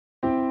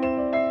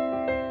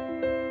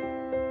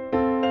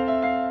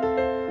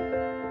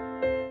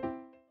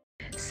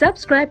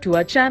Subscribe to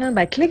our channel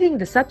by clicking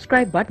the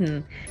subscribe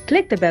button.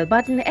 Click the bell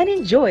button and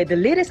enjoy the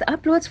latest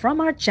uploads from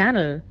our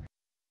channel.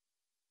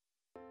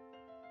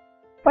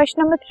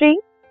 Question number 3.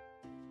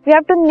 We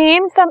have to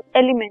name some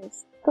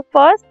elements. So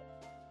first,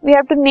 we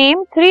have to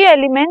name 3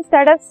 elements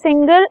that have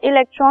single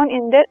electron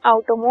in their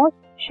outermost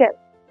shell.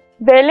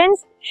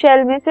 Balance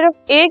shell में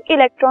सिर्फ एक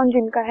electron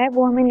जिनका है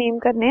वो हमें name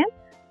करने हैं.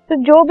 तो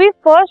जो भी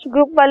फर्स्ट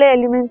ग्रुप वाले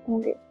एलिमेंट्स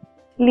होंगे,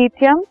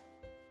 लिथियम,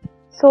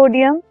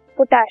 सोडियम,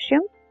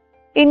 पोटेशियम,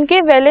 इनके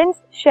वैलेंस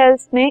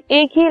शेल्स में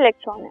एक ही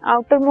इलेक्ट्रॉन है.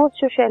 आउटर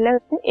मोस्ट जो शेल है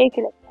उसमें एक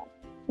electron.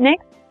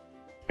 Next,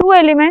 2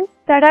 elements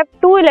that have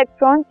 2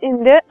 electrons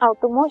in their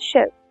outer most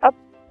shell. अब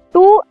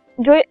 2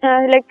 जो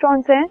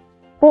इलेक्ट्रॉन्स हैं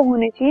वो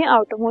होने चाहिए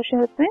आउटर मोस्ट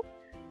शेल्स में.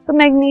 तो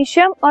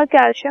मैग्नीशियम और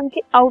कैल्शियम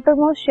की आउटर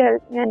मोस्ट शेल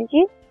यानी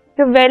कि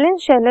जो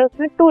वैलेंस शेल है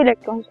उसमें 2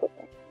 इलेक्ट्रॉन्स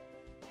होते हैं.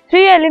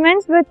 3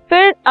 elements with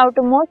field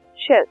outer most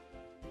shells.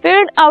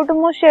 Field outer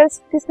most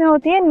shells किसमें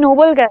होती है?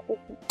 नोबल गैसेस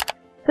में.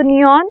 तो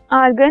नियॉन,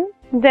 आर्गन,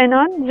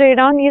 जेनॉन,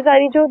 रेडॉन, ये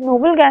सारी जो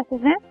नोबल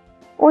गैसेस हैं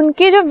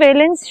उनकी जो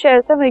वैलेंस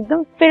शेल्स है वो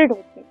एकदम फिल्ड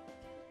होती है.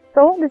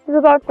 So this is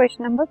about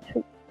question number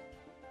 3.